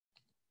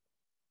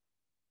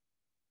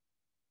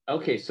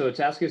Okay, so it's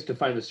asking us to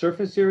find the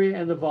surface area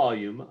and the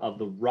volume of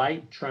the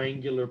right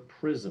triangular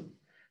prism.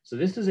 So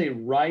this is a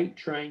right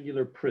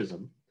triangular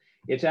prism.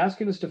 It's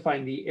asking us to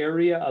find the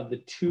area of the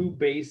two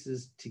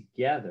bases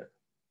together.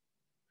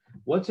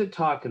 What's it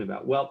talking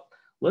about? Well,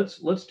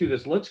 let's do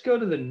this. Let's go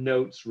to the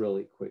notes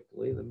really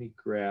quickly. Let me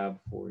grab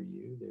for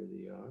you. There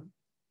they are.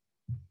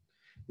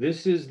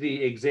 This is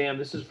the exam.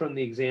 This is from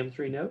the exam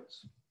 3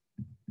 notes.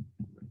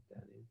 Write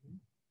that in here.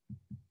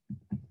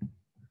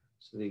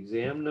 So the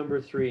exam number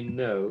 3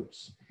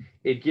 notes,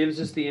 it gives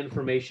us the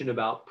information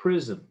about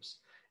prisms,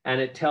 and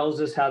it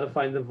tells us how to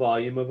find the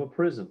volume of a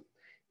prism.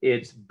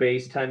 It's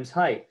base times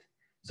height.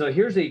 So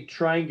here's a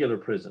triangular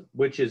prism,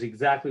 which is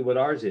exactly what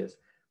ours is.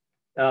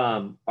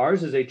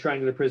 Ours is a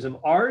triangular prism.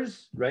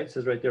 Ours, right, it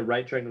says right there,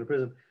 right triangular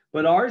prism,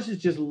 but ours is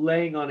just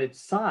laying on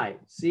its side.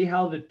 See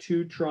how the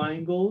two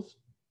triangles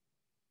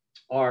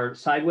are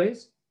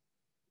sideways?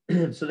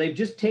 So they've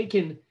just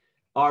taken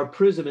our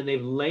prism and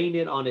they've laid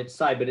it on its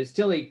side, but it's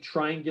still a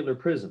triangular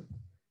prism.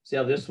 See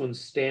how this one's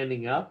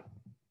standing up?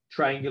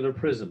 Triangular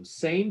prism,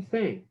 same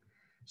thing.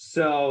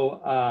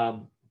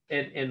 So,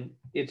 and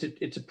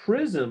it's a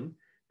prism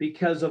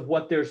because of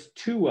what there's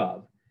two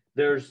of.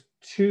 There's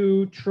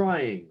two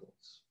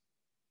triangles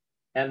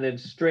and then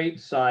straight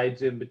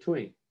sides in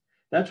between.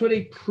 That's what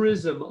a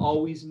prism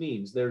always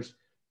means. There's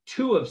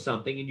two of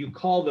something and you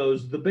call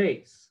those the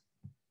base,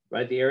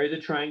 right? The area of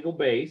the triangle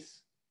base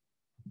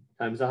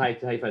times the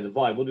height, how you find the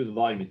volume. We'll do the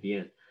volume at the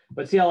end.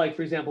 But see how, like,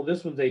 for example,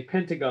 this one's a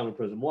pentagonal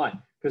prism. Why?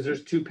 Because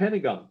there's two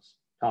pentagons,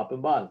 top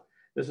and bottom.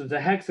 This one's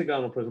a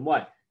hexagonal prism.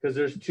 Why? Because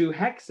there's two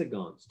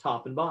hexagons,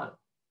 top and bottom.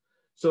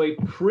 So a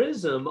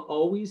prism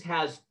always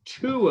has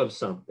two of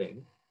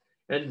something,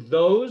 and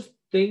those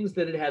things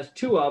that it has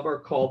two of are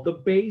called the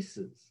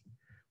bases.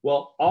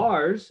 Well,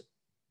 ours,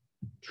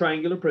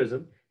 triangular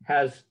prism,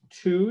 has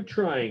two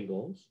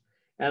triangles.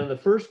 And in the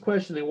first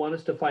question, they want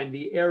us to find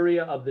the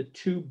area of the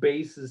two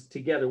bases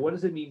together. What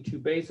does it mean, two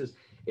bases?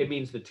 It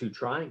means the two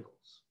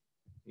triangles.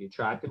 Are you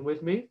tracking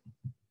with me?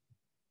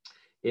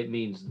 It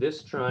means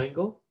this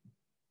triangle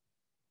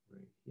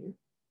right here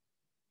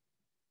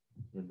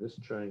and this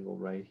triangle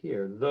right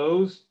here.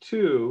 Those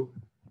two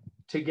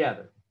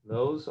together.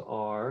 Those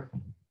are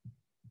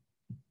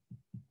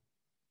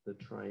the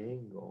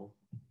triangle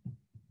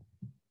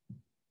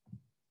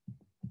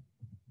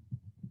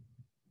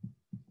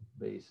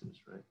bases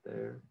right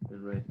there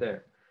and right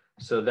there.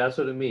 So that's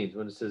what it means.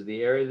 When it says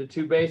the area of the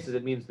two bases,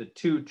 it means the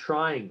two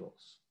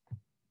triangles.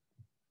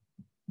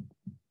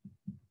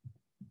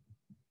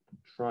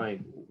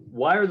 Triangle.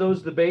 Why are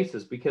those the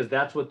bases? Because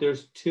that's what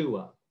there's two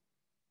of.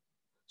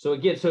 So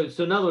again, so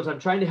in other words, I'm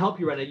trying to help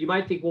you right now. You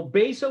might think, well,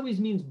 base always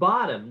means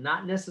bottom.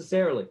 Not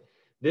necessarily.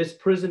 This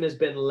prism has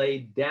been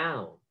laid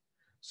down.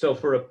 So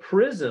for a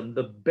prism,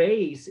 the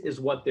base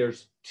is what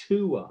there's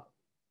two of.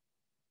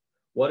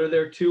 What are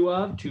there two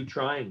of? Two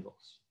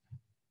triangles.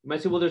 You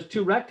might say, well, there's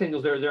two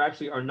rectangles there. There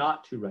actually are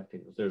not two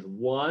rectangles. There's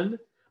one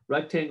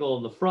rectangle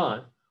in the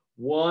front,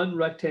 one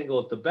rectangle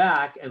at the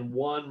back, and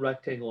one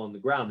rectangle on the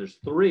ground. There's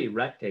three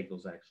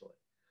rectangles actually,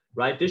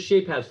 right? This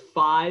shape has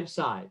 5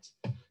 sides,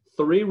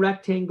 3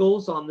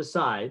 rectangles on the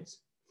sides,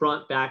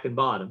 front, back, and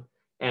bottom,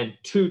 and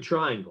 2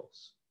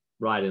 triangles,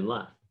 right and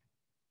left.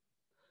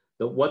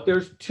 What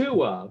there's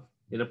two of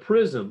in a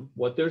prism,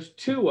 what there's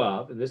two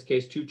of, in this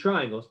case, 2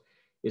 triangles,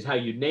 is how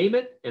you name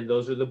it, and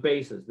those are the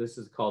bases. This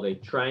is called a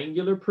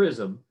triangular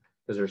prism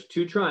because there's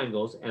 2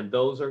 triangles, and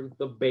those are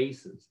the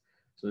bases.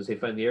 So when they say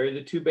find the area of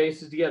the 2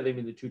 bases together, they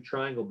mean the 2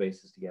 triangle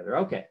bases together.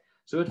 Okay,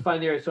 so we have to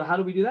find the area. So how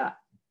do we do that?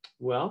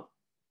 Well,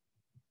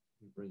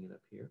 let me bring it up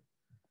here.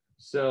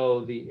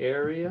 So the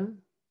area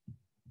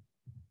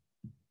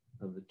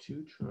of the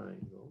 2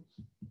 triangles,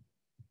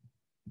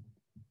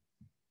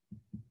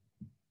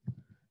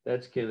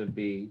 that's going to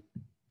be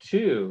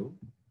 2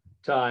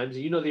 times,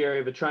 you know the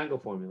area of a triangle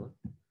formula,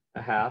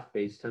 a half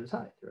base times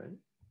height, right?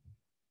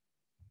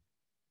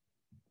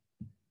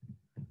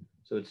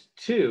 So it's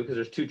 2, because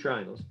there's 2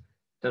 triangles,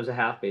 times a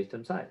half base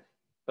times height.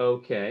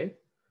 Okay,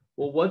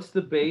 well, what's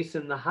the base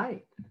and the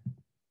height?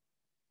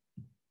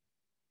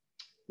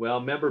 Well,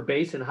 remember,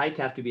 base and height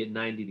have to be at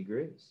 90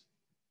 degrees.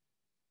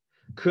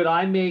 Could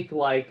I make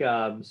like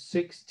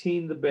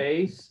 16 the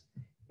base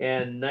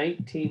and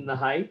 19 the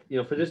height? You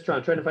know, for this triangle,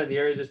 I'm trying to find the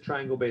area of this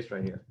triangle base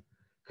right here.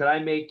 Could I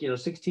make,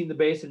 16 the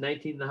base and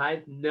 19 the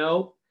height?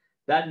 No,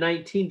 that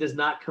 19 does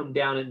not come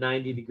down at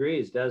 90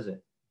 degrees, does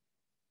it?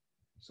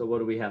 So what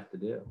do we have to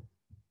do?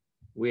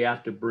 We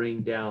have to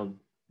bring down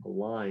a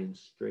line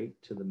straight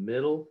to the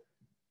middle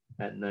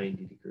at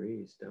 90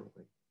 degrees, don't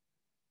we?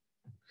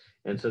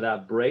 And so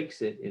that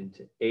breaks it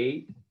into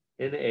 8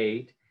 and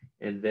 8.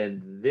 And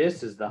then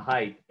this is the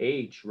height,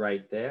 H,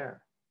 right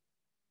there.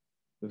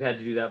 We've had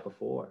to do that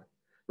before.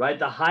 Right?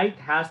 The height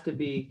has to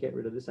be, get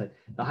rid of this side.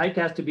 The height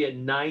has to be at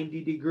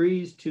 90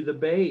 degrees to the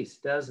base,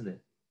 doesn't it?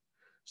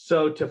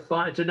 So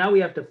now we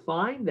have to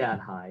find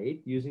that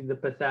height using the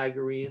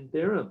Pythagorean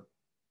theorem,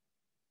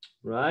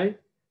 right?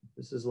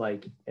 This is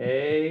like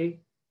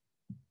A,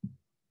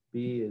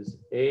 B is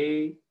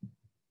 8,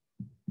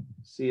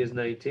 C is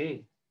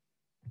 19.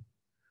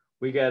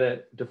 we got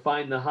to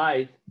define the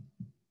height.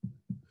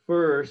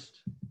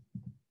 First,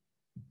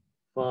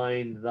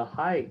 find the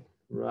height,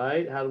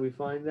 right? How do we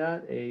find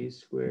that? A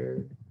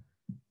squared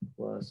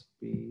plus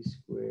b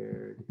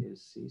squared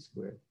is c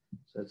squared.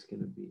 So that's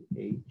going to be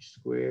h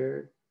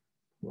squared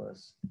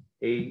plus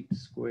 8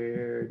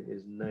 squared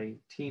is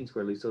 19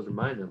 squared. At least those are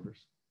my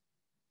numbers.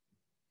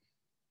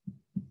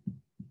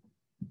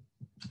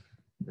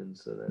 And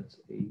so that's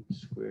 8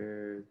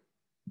 squared,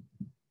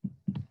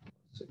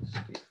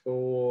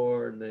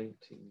 64, 19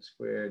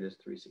 squared is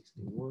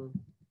 361.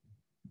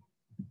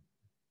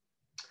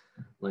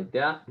 Like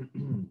that.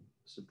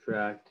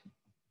 Subtract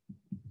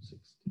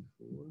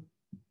 64.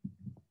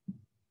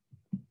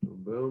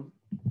 Boom, boom.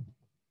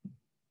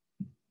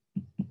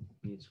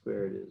 8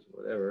 squared is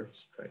whatever.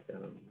 Subtract that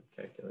on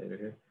the calculator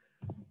here.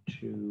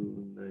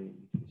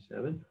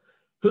 297.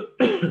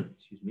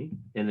 Excuse me.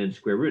 And then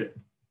square root it.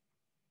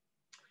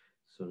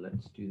 So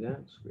let's do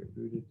that. Square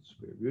root it,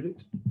 square root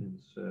it. And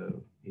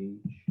so h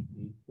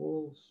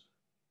equals,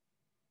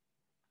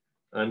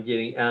 I'm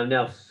getting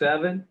now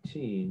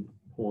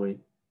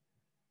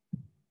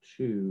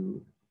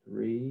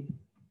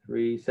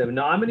 17.2337.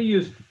 Now I'm going to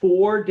use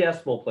 4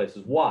 decimal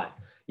places. Why?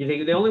 You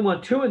think they only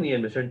want 2 in the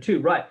end, Mr. And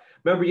 2, right?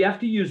 Remember, you have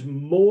to use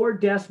more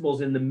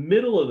decimals in the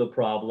middle of the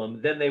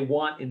problem than they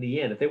want in the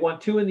end. If they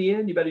want 2 in the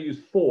end, you better use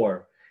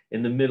 4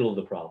 in the middle of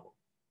the problem.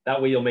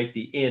 That way you'll make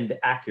the end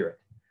accurate.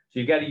 So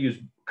you've got to use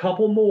a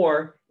couple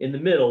more in the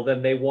middle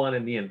than they want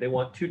in the end. If they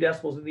want 2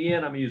 decimals in the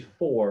end, I'm going to use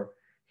 4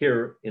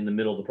 here in the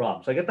middle of the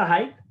problem. So I get the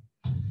height.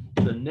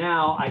 So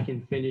now I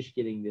can finish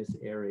getting this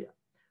area.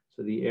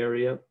 So the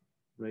area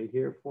right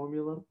here,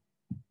 formula,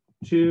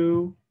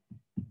 2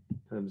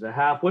 times a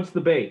half. What's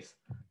the base?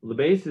 Well, the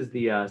base is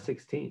the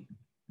 16.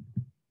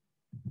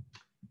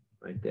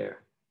 Right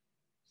there.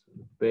 So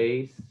the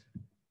base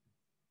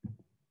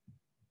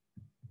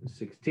is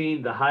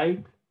 16. The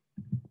height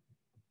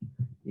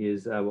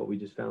is what we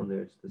just found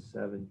there. It's the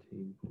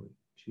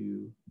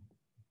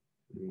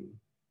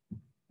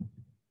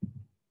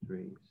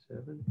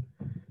 17.2337.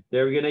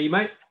 There we go. Now you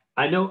might,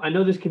 I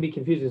know this can be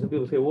confusing. Some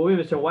people say, well, wait a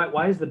minute, so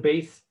why is the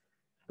base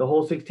the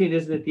whole 16?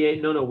 Isn't it the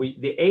 8? No,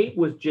 the 8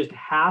 was just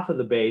half of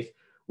the base,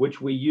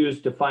 which we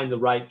used to find the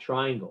right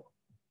triangle,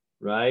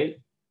 right?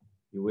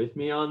 You with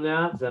me on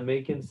that? Is that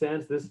making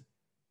sense?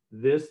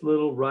 This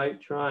little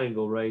right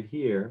triangle right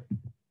here,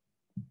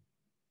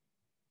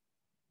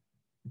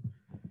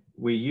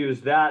 we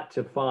use that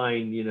to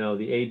find, you know,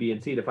 the A, B,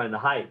 and C to find the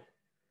height.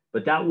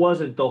 But that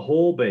wasn't the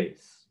whole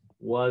base,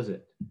 was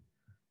it?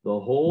 The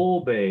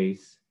whole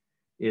base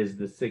is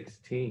the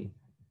 16.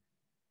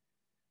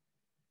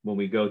 When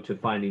we go to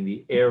finding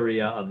the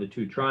area of the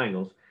 2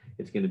 triangles,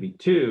 it's going to be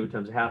 2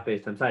 times a half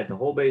base times height. The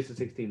whole base is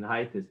 16. The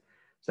height is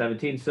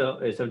 17. So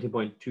it's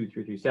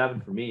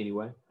 17.2337 for me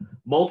anyway.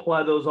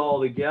 Multiply those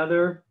all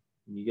together,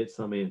 and you get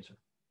some answer,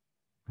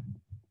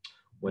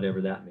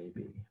 whatever that may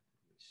be. Let me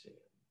see.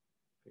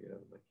 Figure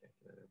out my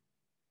calculator.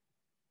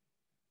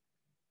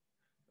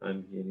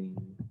 I'm getting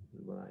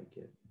what I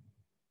get.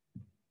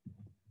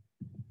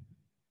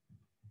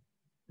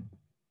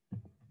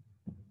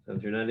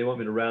 They want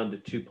me to round to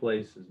 2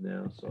 places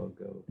now, so I'll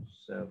go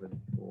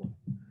 7, 4.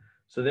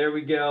 So there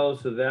we go.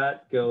 So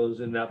that goes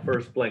in that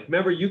first blank.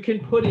 Remember, you can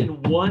put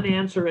in 1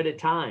 answer at a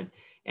time,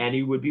 and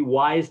you would be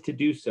wise to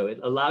do so. It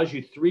allows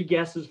you 3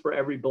 guesses for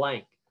every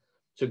blank.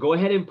 So go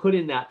ahead and put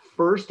in that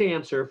first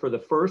answer for the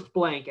first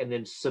blank and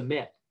then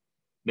submit.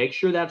 Make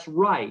sure that's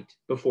right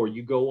before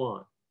you go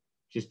on.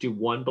 Just do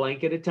 1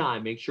 blank at a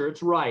time. Make sure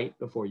it's right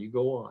before you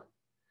go on.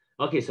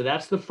 Okay, so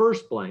that's the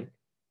first blank.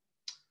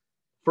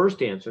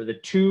 First answer, the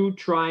 2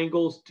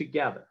 triangles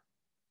together.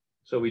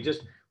 So we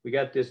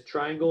got this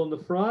triangle in the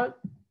front,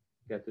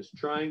 got this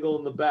triangle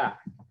in the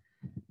back.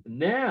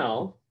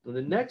 Now, in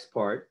the next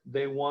part,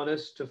 they want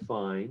us to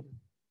find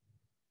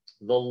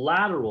the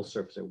lateral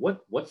surface.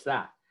 What's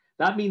that?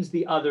 That means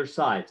the other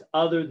sides,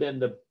 other than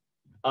the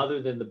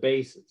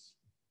bases.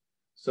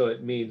 So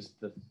it means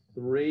the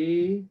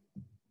 3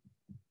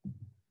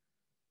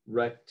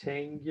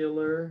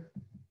 rectangular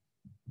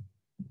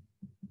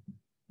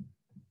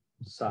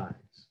sides.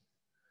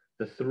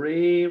 The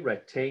 3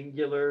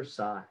 rectangular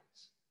sides.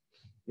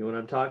 You know what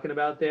I'm talking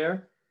about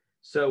there?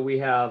 So we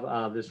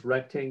have this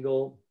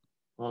rectangle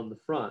on the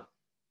front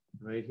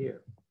right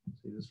here.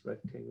 See this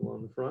rectangle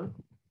on the front?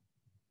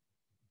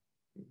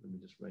 Let me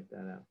just write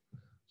that out.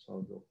 So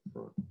I'll go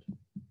front.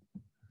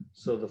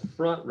 So the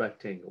front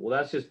rectangle, well,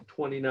 that's just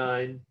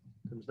 29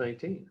 times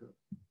 19. Huh?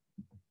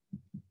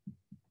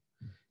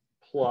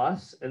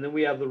 Plus, and then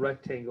we have the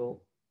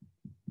rectangle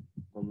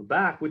on the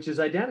back, which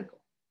is identical.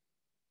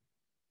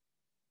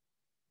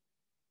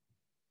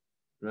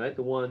 Right,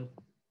 the one,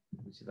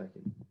 let me see if I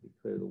can be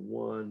clear, the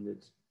one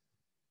that's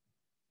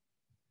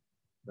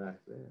back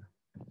there.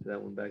 See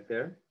that one back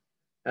there?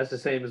 That's the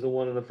same as the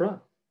one in the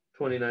front,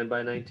 29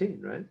 by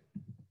 19, right?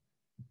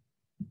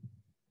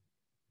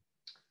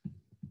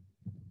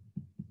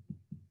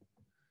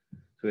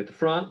 So we get the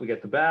front, we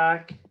get the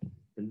back,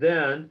 and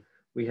then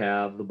we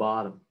have the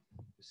bottom.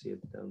 You see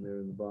it down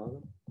there in the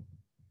bottom?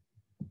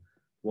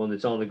 one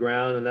that's on the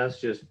ground, and that's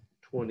just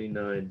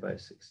 29 by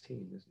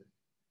 16, isn't it?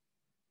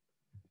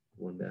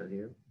 One down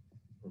here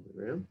on the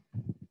ground.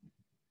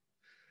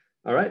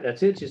 All right,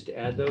 that's it. Just to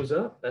add those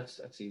up.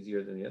 That's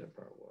easier than the other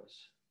part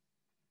was.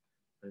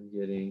 I'm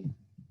getting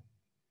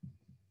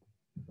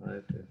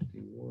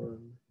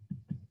 551,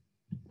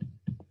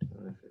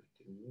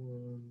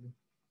 551,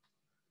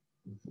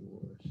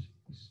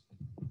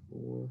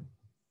 464,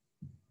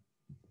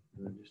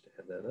 and then just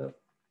add that up.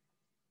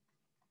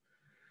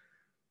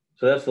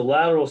 So that's the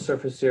lateral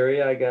surface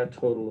area. I got a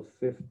total of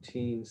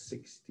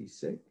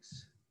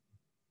 1566.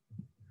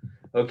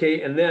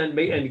 Okay, and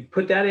then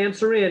put that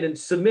answer in and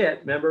submit.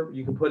 Remember,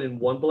 you can put in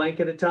one blank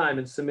at a time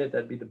and submit.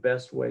 That'd be the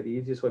best way, the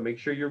easiest way. Make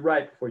sure you're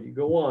right before you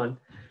go on,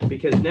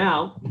 because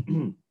now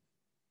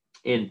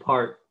in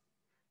part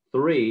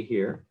 3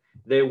 here,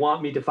 they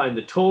want me to find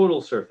the total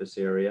surface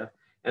area,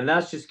 and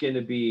that's just going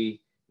to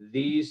be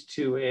these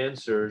two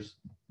answers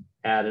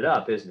added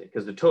up, isn't it?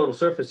 Because the total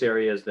surface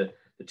area is the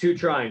 2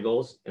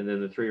 triangles and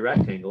then the 3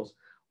 rectangles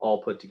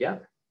all put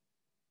together.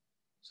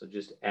 So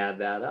just add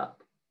that up.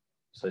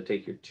 So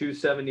take your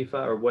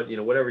 275 or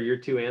whatever your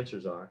 2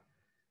 answers are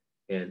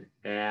and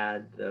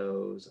add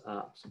those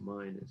up. So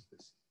mine is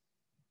this.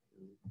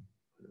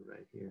 Put it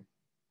right here.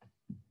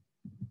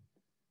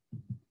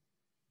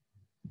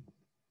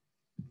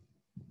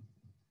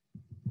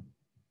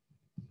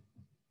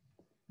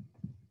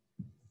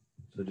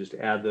 So just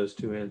add those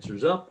 2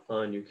 answers up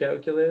on your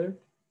calculator.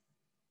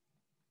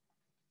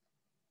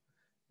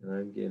 And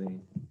I'm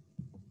getting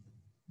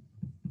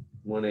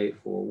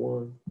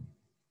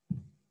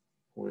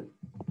 1841.74.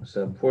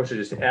 So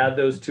just add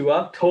those 2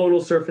 up. Total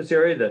surface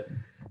area, the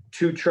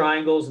 2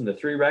 triangles and the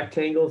 3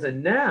 rectangles.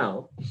 And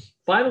now,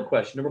 final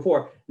question, number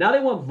 4. Now they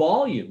want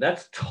volume.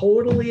 That's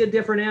totally a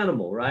different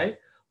animal, right?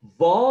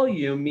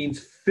 Volume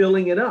means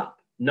filling it up,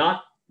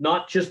 not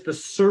just the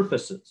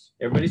surfaces.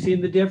 Everybody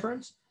seeing the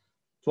difference?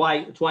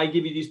 That's why I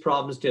give you these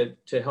problems to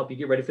help you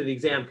get ready for the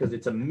exam, because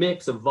it's a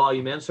mix of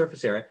volume and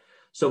surface area.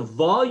 So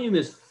volume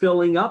is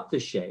filling up the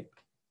shape.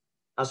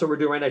 That's what we're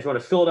doing right now. If you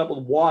want to fill it up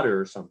with water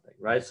or something,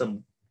 right?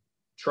 Some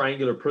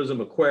triangular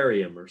prism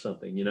aquarium or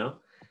something,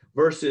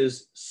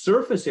 versus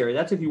surface area.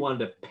 That's if you wanted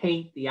to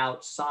paint the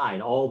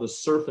outside, all the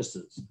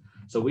surfaces.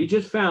 So we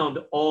just found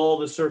all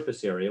the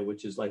surface area,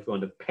 which is like if you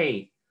wanted to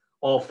paint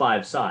all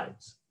 5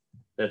 sides.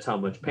 That's how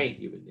much paint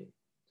you would need,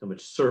 how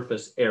much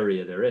surface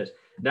area there is.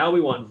 Now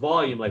we want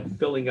volume, like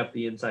filling up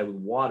the inside with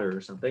water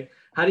or something.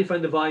 How do you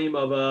find the volume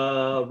of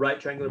a right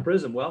triangular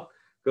prism? Well,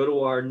 go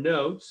to our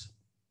notes,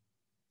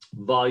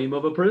 volume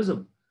of a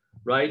prism.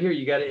 Right here,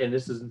 you got it, and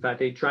this is in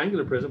fact a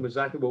triangular prism, which is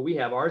exactly what we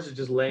have. Ours is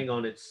just laying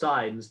on its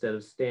side instead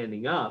of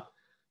standing up.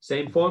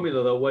 Same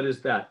formula though, what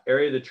is that?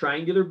 Area of the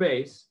triangular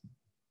base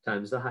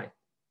times the height.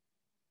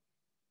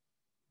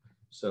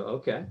 So,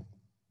 okay,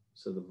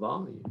 so the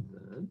volume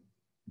then.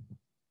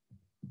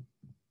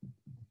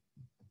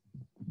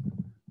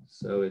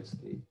 So it's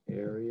the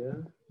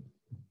area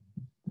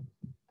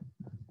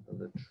of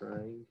the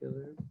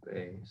triangular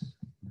base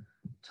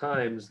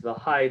times the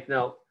height.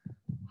 Now,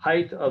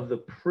 height of the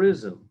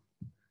prism.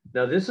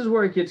 Now, this is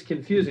where it gets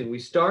confusing. We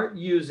start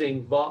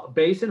using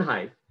base and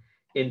height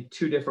in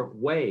 2 different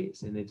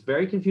ways, and it's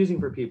very confusing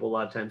for people a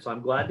lot of times. So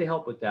I'm glad to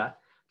help with that.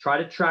 Try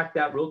to track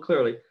that real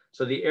clearly.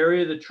 So the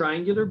area of the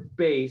triangular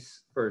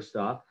base, first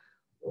off,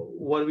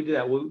 what do we do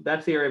that? Well,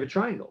 that's the area of a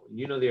triangle.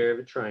 You know the area of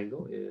a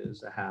triangle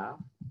is 1/2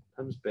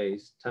 times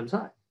base times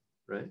height,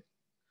 right?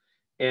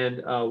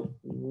 And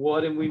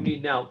what do we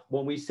mean now?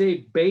 When we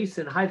say base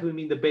and height, we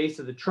mean the base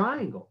of the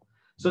triangle.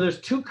 So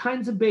there's 2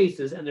 kinds of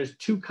bases and there's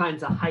 2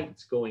 kinds of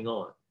heights going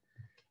on.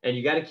 And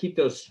you got to keep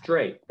those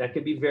straight. That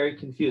could be very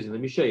confusing.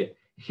 Let me show you.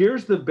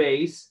 Here's the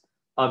base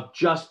of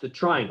just the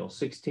triangle,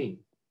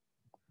 16.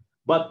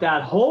 But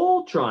that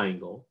whole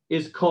triangle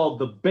is called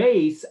the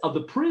base of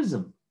the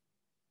prism.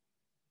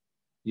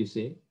 You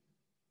see?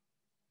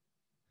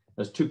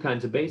 There's 2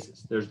 kinds of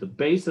bases. There's the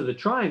base of the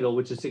triangle,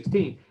 which is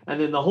 16, and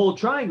then the whole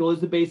triangle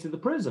is the base of the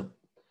prism.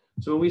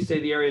 So when we say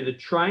the area of the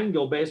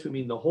triangle base, we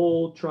mean the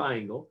whole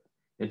triangle.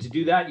 And to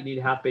do that, you need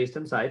 1/2 base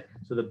times height.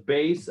 So the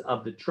base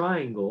of the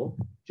triangle,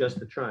 just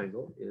the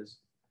triangle, is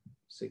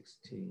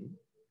 16.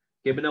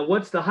 Okay, but now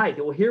what's the height?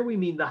 Well, here we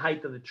mean the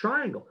height of the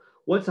triangle.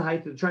 What's the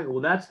height of the triangle?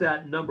 Well, that's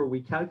that number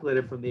we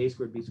calculated from the a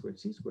squared, b squared,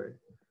 c squared.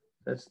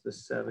 That's the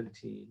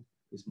 17,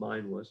 as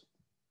mine was.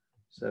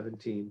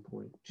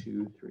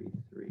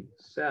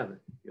 17.2337.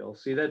 You'll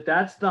see that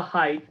that's the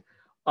height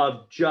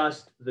of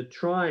just the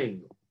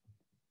triangle,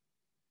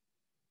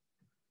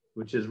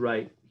 which is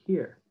right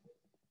here.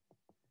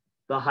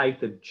 The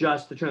height of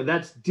just the triangle.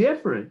 That's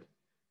different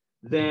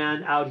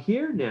than out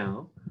here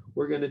now.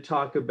 We're going to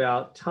talk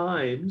about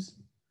times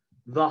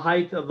the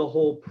height of the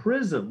whole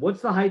prism.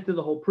 What's the height of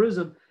the whole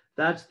prism?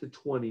 That's the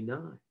 29.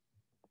 Do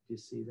you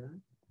see that?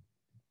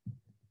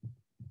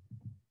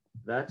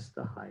 That's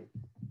the height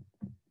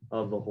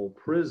of the whole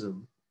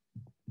prism,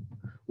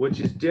 which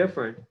is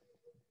different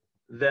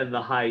than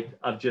the height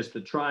of just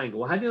the triangle.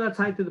 Well, how do you know that's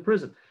height of the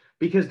prism?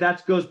 Because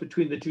that goes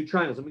between the 2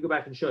 triangles. Let me go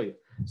back and show you.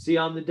 See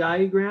on the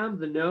diagram,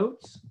 the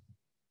notes,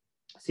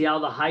 See how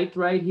the height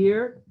right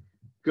here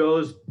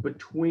goes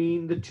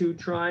between the two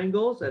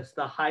triangles? That's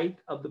the height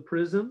of the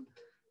prism.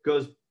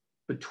 Goes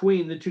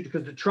between the two,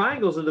 because the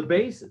triangles are the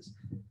bases.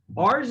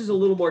 Ours is a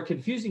little more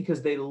confusing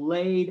because they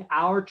laid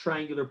our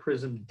triangular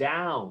prism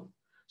down.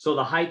 So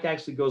the height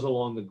actually goes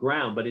along the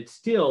ground, but it's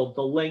still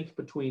the length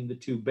between the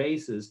two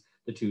bases,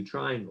 the two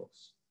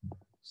triangles.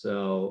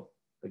 So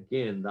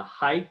again, the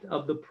height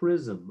of the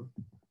prism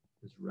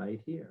is right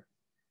here.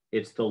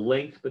 It's the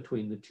length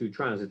between the two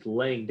triangles. It's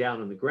laying down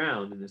on the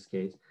ground in this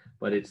case,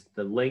 but it's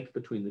the length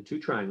between the two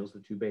triangles, the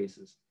two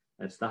bases.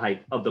 That's the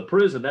height of the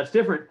prism. That's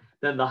different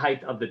than the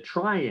height of the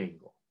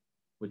triangle,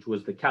 which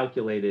was the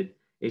calculated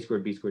a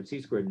squared, b squared,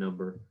 c squared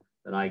number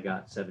that I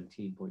got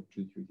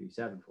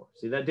 17.2337 for.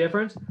 See that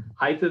difference?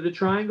 Height of the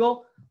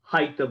triangle,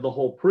 height of the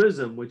whole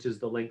prism, which is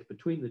the length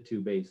between the two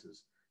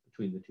bases,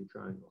 between the two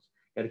triangles.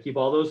 Got to keep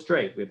all those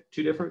straight. We have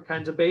two different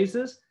kinds of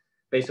bases: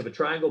 base of a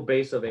triangle,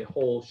 base of a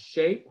whole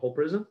shape, whole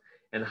prism,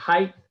 and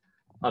height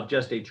of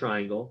just a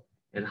triangle,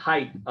 and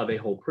height of a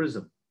whole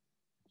prism.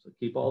 So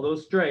keep all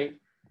those straight.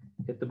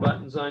 Hit the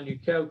buttons on your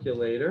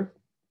calculator.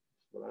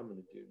 That's what I'm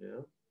going to do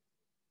now.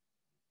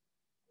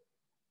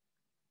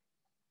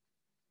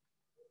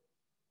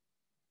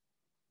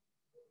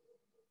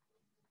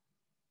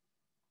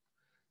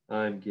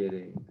 I'm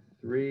getting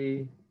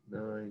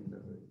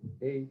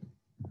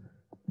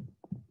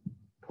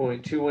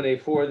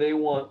 3998.2184. They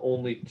want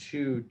only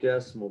 2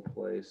 decimal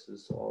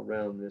places, so I'll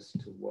round this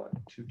to what?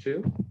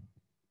 22?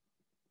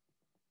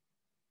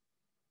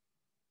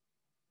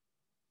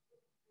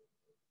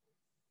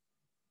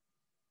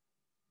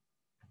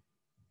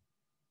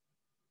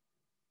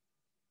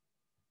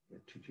 Yeah,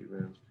 2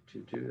 rounds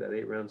to 2. That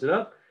 8 rounds it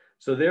up.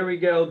 So there we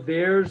go.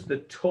 There's the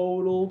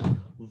total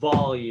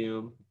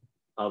volume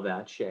of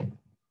that shape.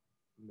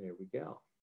 There we go.